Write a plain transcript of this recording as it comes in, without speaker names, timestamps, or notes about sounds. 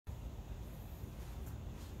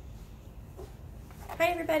Hi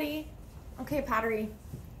everybody. Okay, pottery.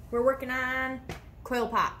 We're working on coil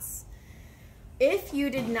pots. If you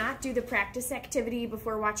did not do the practice activity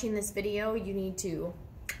before watching this video, you need to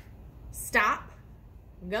stop,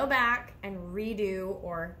 go back, and redo,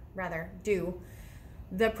 or rather do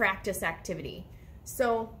the practice activity.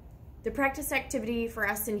 So the practice activity for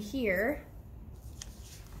us in here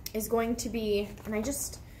is going to be, and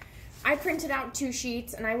I printed out 2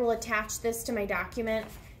 sheets and I will attach this to my document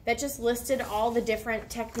that just listed all the different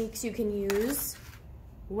techniques you can use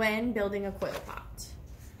when building a coil pot.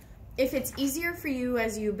 If it's easier for you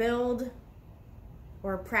as you build,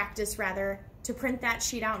 or practice rather, to print that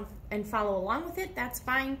sheet out and follow along with it, that's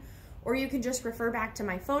fine. Or you can just refer back to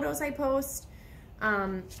my photos I post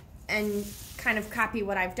and kind of copy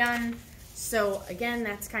what I've done. So again,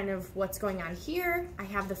 that's kind of what's going on here. I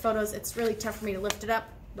have the photos. It's really tough for me to lift it up,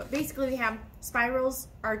 but basically we have spirals,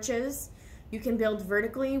 arches. You can build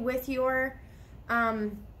vertically with your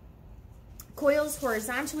coils,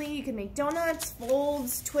 horizontally. You can make donuts,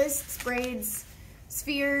 folds, twists, braids,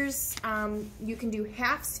 spheres. You can do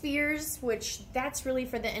half spheres, which that's really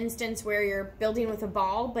for the instance where you're building with a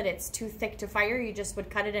ball, but it's too thick to fire. You just would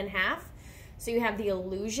cut it in half. So you have the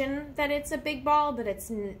illusion that it's a big ball, but it's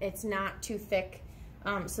not too thick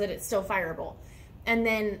so that it's still fireable. And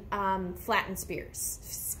then flattened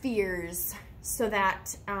spheres, so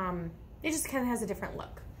that it just kind of has a different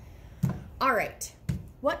look. All right,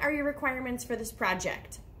 what are your requirements for this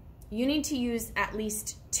project? You need to use at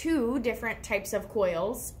least 2 different types of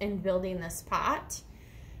coils in building this pot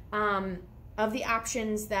of the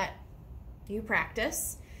options that you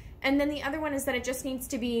practice. And then the other one is that it just needs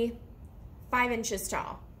to be 5 inches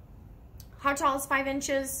tall. How tall is 5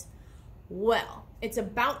 inches? Well, it's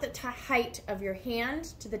about the height of your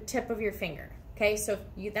hand to the tip of your finger. Okay, so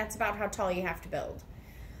that's about how tall you have to build.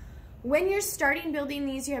 When you're starting building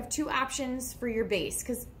these, you have 2 options for your base,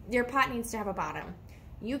 because your pot needs to have a bottom.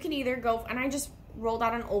 You can either go, and I just rolled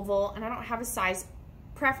out an oval, and I don't have a size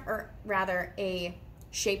a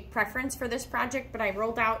shape preference for this project, but I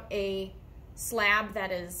rolled out a slab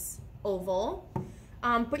that is oval.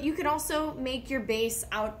 But you could also make your base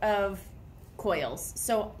out of coils.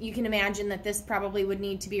 So you can imagine that this probably would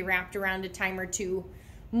need to be wrapped around a time or 2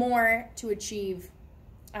 more to achieve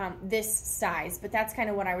this size, but that's kind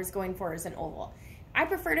of what I was going for as an oval. I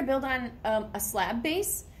prefer to build on a slab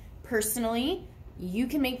base. Personally, you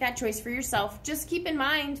can make that choice for yourself. Just keep in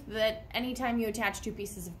mind that anytime you attach 2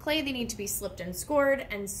 pieces of clay, they need to be slipped and scored,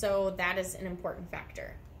 and so that is an important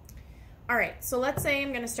factor. All right, so let's say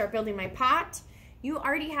I'm gonna start building my pot. You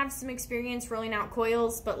already have some experience rolling out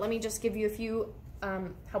coils, but let me just give you a few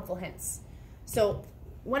helpful hints. So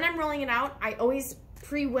when I'm rolling it out, I always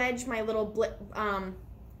pre-wedge my little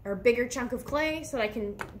or bigger chunk of clay so that I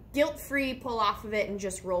can guilt-free pull off of it and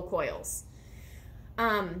just roll coils.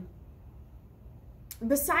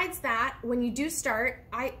 Besides that, when you do start,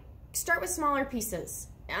 I start with smaller pieces.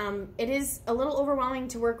 It is a little overwhelming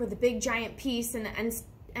to work with a big giant piece, and it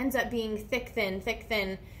ends up being thick,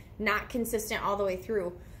 thin, not consistent all the way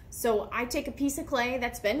through. So I take a piece of clay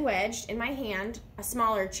that's been wedged in my hand, a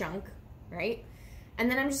smaller chunk, right? And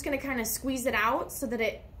then I'm just gonna kind of squeeze it out so that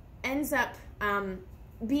it ends up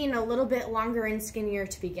being a little bit longer and skinnier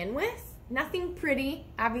to begin with. Nothing pretty.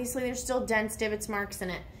 Obviously, there's still dents, divots, marks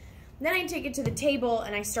in it. Then I take it to the table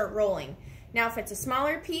and I start rolling. Now, if it's a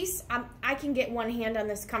smaller piece, I can get one hand on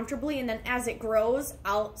this comfortably, and then as it grows,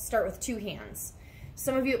 I'll start with 2 hands.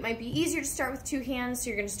 Some of you, it might be easier to start with 2 hands,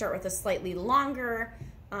 so you're gonna start with a slightly longer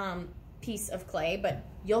piece of clay, but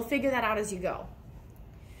you'll figure that out as you go.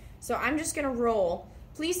 So I'm just gonna roll.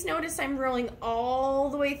 Please notice I'm rolling all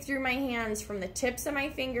the way through my hands, from the tips of my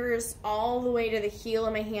fingers all the way to the heel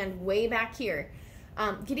of my hand, way back here.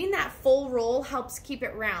 Getting that full roll helps keep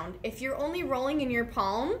it round. If you're only rolling in your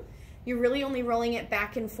palm, you're really only rolling it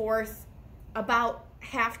back and forth about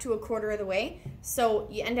half to a quarter of the way. So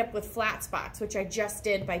you end up with flat spots, which I just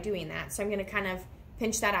did by doing that. So I'm gonna kind of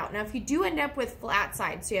pinch that out. Now, if you do end up with flat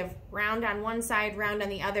sides, so you have round on one side, round on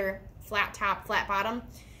the other, flat top, flat bottom,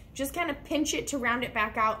 just kind of pinch it to round it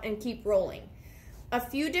back out and keep rolling. A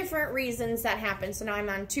few different reasons that happen. So now I'm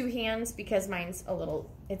on 2 hands because mine's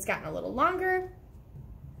it's gotten a little longer.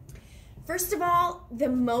 First of all, the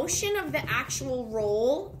motion of the actual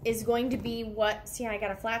roll is going to be what, see, I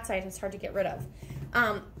got a flat side, it's hard to get rid of.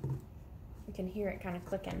 You can hear it kind of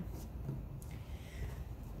clicking.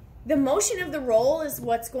 The motion of the roll is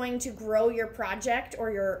what's going to grow your project,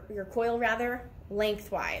 or your coil rather,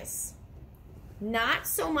 lengthwise. Not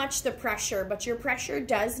so much the pressure, but your pressure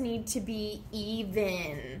does need to be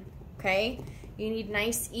even, okay? You need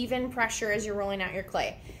nice, even pressure as you're rolling out your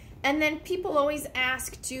clay. And then people always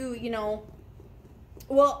ask to, you know,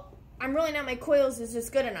 well, I'm rolling out my coils. Is this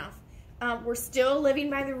good enough? We're still living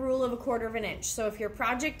by the rule of 1/4 of an inch. So if your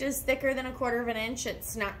project is thicker than 1/4 of an inch,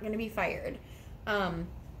 it's not going to be fired.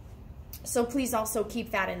 So please also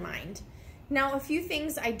keep that in mind. Now, a few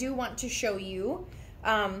things I do want to show you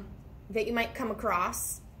that you might come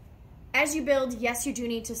across. As you build, yes, you do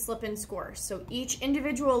need to slip and score. So each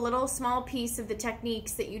individual little small piece of the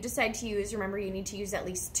techniques that you decide to use, remember you need to use at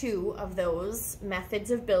least 2 of those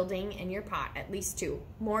methods of building in your pot, at least 2.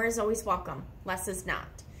 More is always welcome, less is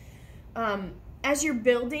not. As you're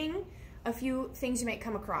building, a few things you might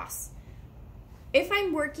come across. If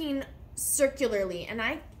I'm working circularly and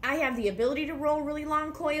I have the ability to roll really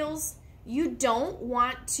long coils, you don't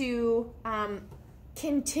want to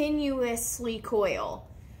continuously coil.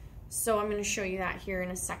 So I'm going to show you that here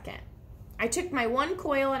in a second. I took my one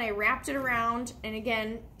coil and I wrapped it around, and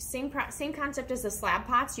again, same concept as the slab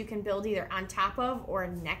pots. You can build either on top of or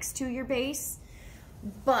next to your base.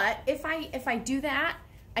 But if I do that,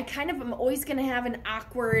 I kind of am always going to have an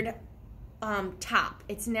awkward top.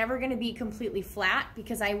 It's never going to be completely flat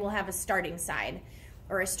because I will have a starting side,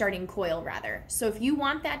 or a starting coil rather. So if you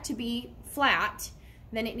want that to be flat,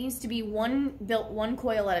 then it needs to be built one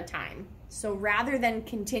coil at a time. So rather than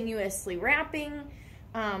continuously wrapping,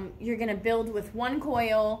 you're going to build with one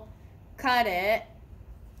coil, cut it,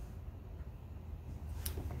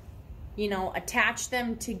 you know, attach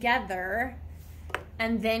them together,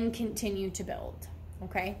 and then continue to build,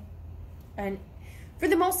 okay? And for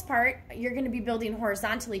the most part, you're going to be building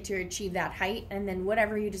horizontally to achieve that height, and then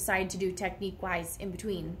whatever you decide to do technique-wise in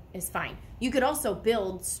between is fine. You could also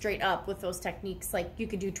build straight up with those techniques, like you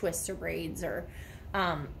could do twists or braids, or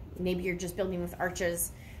maybe you're just building with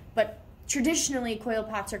arches. But traditionally, coil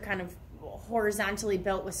pots are kind of horizontally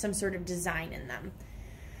built with some sort of design in them.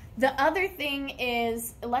 The other thing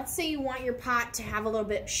is, let's say you want your pot to have a little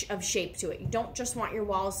bit of shape to it. You don't just want your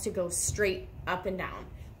walls to go straight up and down.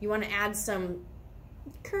 You want to add some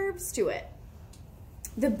curves to it.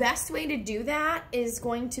 The best way to do that is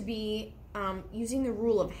going to be using the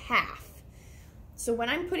rule of half. So when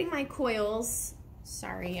I'm putting my coils,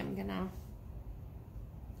 sorry, I'm gonna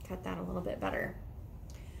cut that a little bit better.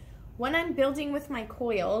 When I'm building with my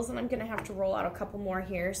coils, and I'm gonna have to roll out a couple more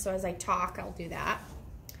here, so as I talk, I'll do that.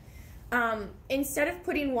 Instead of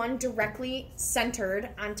putting one directly centered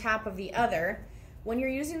on top of the other, when you're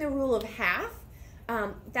using the rule of half,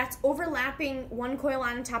 that's overlapping one coil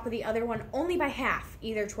on top of the other one only by half,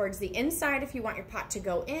 either towards the inside if you want your pot to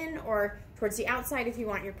go in, or towards the outside if you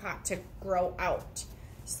want your pot to grow out.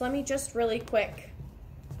 So let me just really quick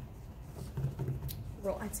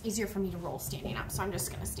roll. It's easier for me to roll standing up, so I'm just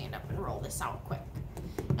going to stand up and roll this out quick.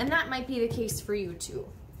 And that might be the case for you too.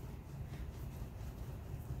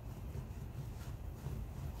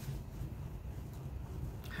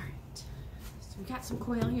 All right, so we've got some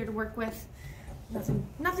coil here to work with.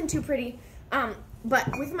 Nothing too pretty.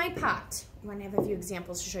 But with my pot, I want to have a few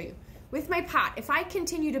examples to show you. With my pot, if I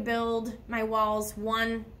continue to build my walls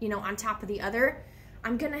one, you know, on top of the other,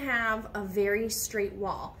 I'm going to have a very straight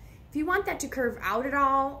wall. If you want that to curve out at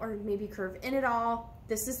all, or maybe curve in at all,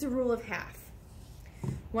 this is the rule of half.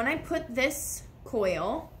 When I put this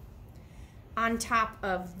coil on top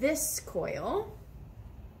of this coil,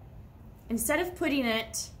 instead of putting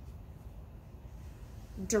it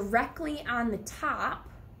directly on the top,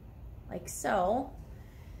 like so,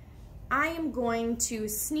 I am going to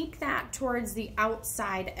sneak that towards the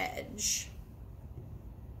outside edge.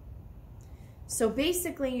 So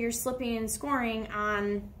basically you're slipping and scoring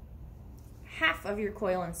on half of your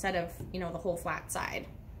coil instead of, you know, the whole flat side,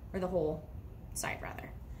 or the whole side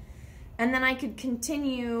rather. And then I could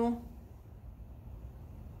continue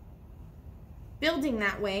building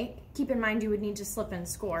that way. Keep in mind you would need to slip and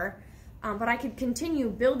score. But I could continue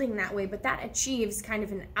building that way, but that achieves kind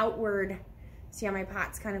of an outward, see how my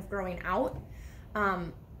pot's kind of growing out,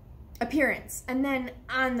 appearance. And then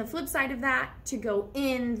on the flip side of that, to go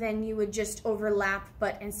in, then you would just overlap,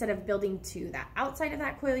 but instead of building to that outside of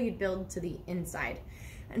that coil, you'd build to the inside.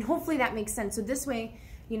 And hopefully that makes sense. So this way,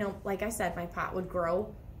 you know, like I said, my pot would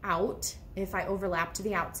grow out if I overlap to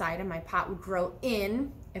the outside, and my pot would grow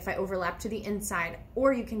in if I overlap to the inside,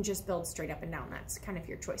 or you can just build straight up and down. That's kind of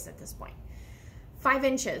your choice at this point. 5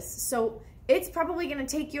 inches. So it's probably going to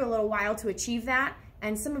take you a little while to achieve that,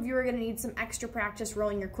 and some of you are going to need some extra practice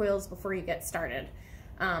rolling your coils before you get started.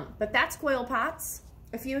 But that's coil pots.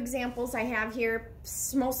 A few examples I have here.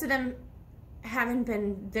 Most of them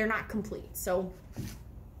they're not complete. So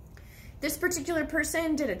this particular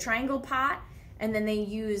person did a triangle pot, and then they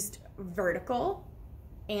used vertical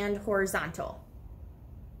and horizontal.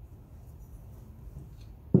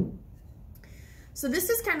 So this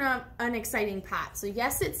is kind of an exciting pot. So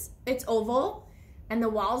yes, it's oval and the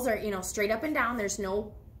walls are, you know, straight up and down. There's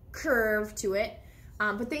no curve to it,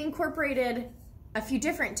 but they incorporated a few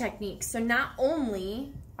different techniques. So not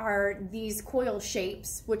only are these coil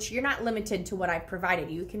shapes, which you're not limited to what I've provided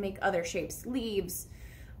you, can make other shapes, leaves,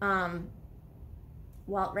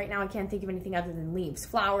 well, right now I can't think of anything other than leaves,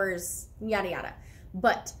 flowers, yada yada.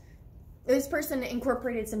 But this person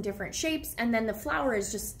incorporated some different shapes, and then the flower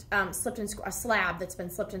is just slipped and a slab that's been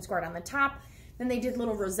slipped and scored on the top. Then they did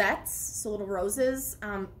little rosettes, so little roses,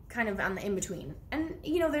 kind of on the in-between. And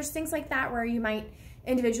you know, there's things like that where you might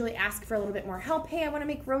individually ask for a little bit more help. Hey, I want to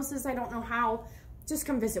make roses, I don't know how. Just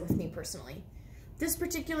come visit with me personally. This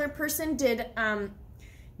particular person did,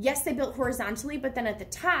 yes, they built horizontally, but then at the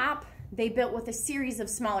top, they built with a series of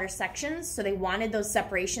smaller sections. So they wanted those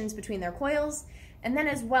separations between their coils, and then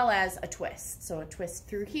as well as a twist. So a twist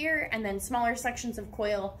through here, and then smaller sections of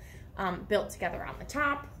coil built together on the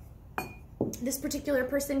top. This particular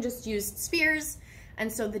person just used spheres,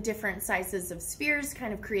 and so the different sizes of spheres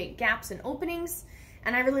kind of create gaps and openings,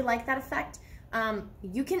 and I really like that effect.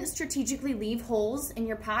 You can strategically leave holes in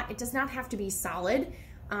your pot. It does not have to be solid.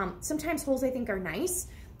 Sometimes holes I think are nice,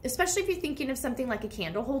 especially if you're thinking of something like a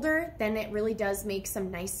candle holder. Then it really does make some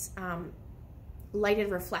nice lighted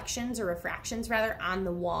reflections, or refractions rather, on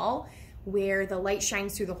the wall where the light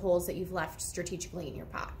shines through the holes that you've left strategically in your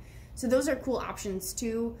pot. So those are cool options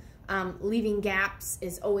too. Leaving gaps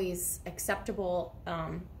is always acceptable,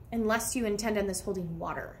 unless you intend on this holding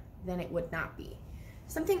water, then it would not be.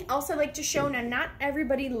 Something else I like to show, now not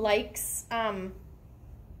everybody likes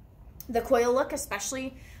the coil look,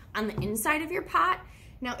 especially on the inside of your pot.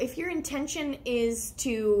 Now if your intention is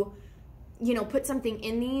to, you know, put something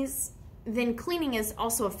in these, then cleaning is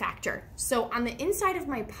also a factor. So on the inside of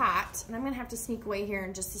my pot, and I'm gonna have to sneak away here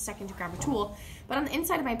in just a second to grab a tool, but on the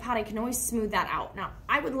inside of my pot, I can always smooth that out. Now,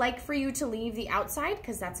 I would like for you to leave the outside,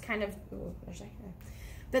 because that's kind of,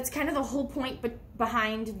 the whole point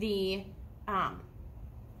behind the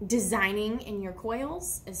designing in your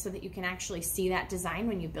coils, is so that you can actually see that design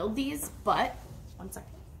when you build these. But, one second.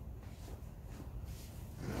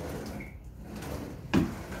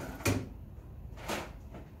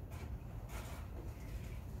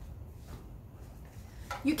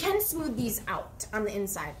 You can smooth these out on the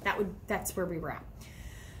inside. That's where we were at.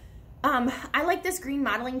 I like this green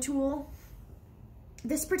modeling tool.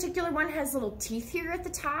 This particular one has little teeth here at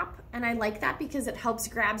the top, and I like that because it helps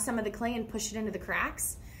grab some of the clay and push it into the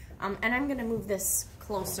cracks. And I'm gonna move this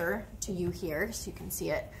closer to you here so you can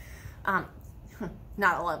see it.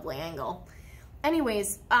 Not a lovely angle.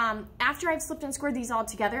 Anyways, after I've slipped and scored these all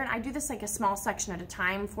together, and I do this like a small section at a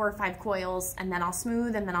time, 4 or 5 coils, and then I'll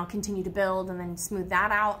smooth, and then I'll continue to build, and then smooth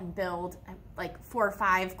that out and build like 4 or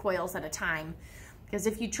 5 coils at a time. Because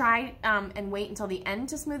if you try and wait until the end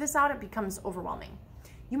to smooth this out, it becomes overwhelming.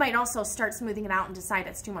 You might also start smoothing it out and decide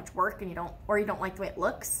it's too much work, and you don't like the way it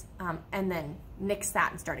looks, and then nix that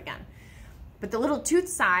and start again. But the little tooth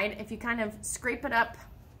side, if you kind of scrape it up,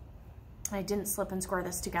 I didn't slip and score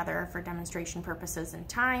this together for demonstration purposes in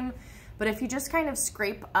time, but if you just kind of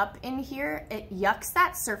scrape up in here, it yucks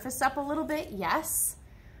that surface up a little bit, yes,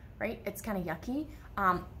 right? It's kind of yucky,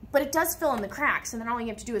 but it does fill in the cracks, and then all you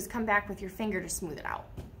have to do is come back with your finger to smooth it out,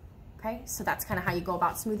 okay? So that's kind of how you go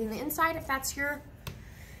about smoothing the inside if that's your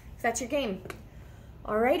game.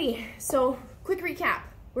 Alrighty, so quick recap.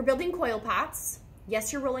 We're building coil pots.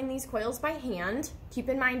 Yes, you're rolling these coils by hand. Keep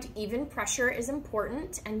in mind, even pressure is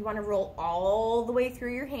important, and you want to roll all the way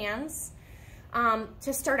through your hands.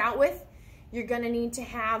 To start out with, you're going to need to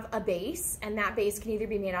have a base, and that base can either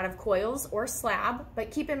be made out of coils or slab.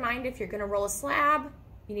 But keep in mind, if you're going to roll a slab,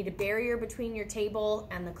 you need a barrier between your table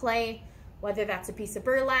and the clay, whether that's a piece of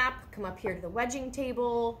burlap. Come up here to the wedging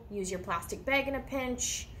table, use your plastic bag in a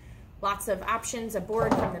pinch. Lots of options, a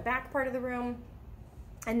board from the back part of the room.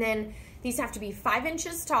 And then these have to be 5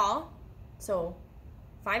 inches tall, so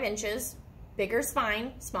 5 inches. Bigger is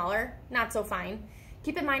fine, smaller, not so fine.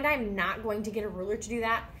 Keep in mind, I'm not going to get a ruler to do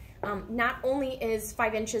that. Not only is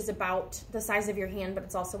 5 inches about the size of your hand, but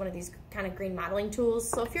it's also one of these kind of green modeling tools.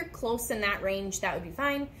 So if you're close in that range, that would be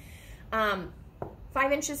fine.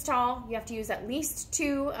 5 inches tall, you have to use at least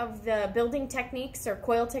 2 of the building techniques or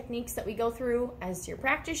coil techniques that we go through as your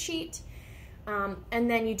practice sheet. And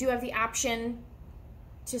then you do have the option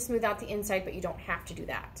to smooth out the inside, but you don't have to do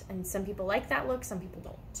that. And some people like that look, some people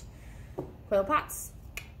don't. Coil pots,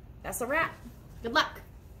 that's a wrap. Good luck.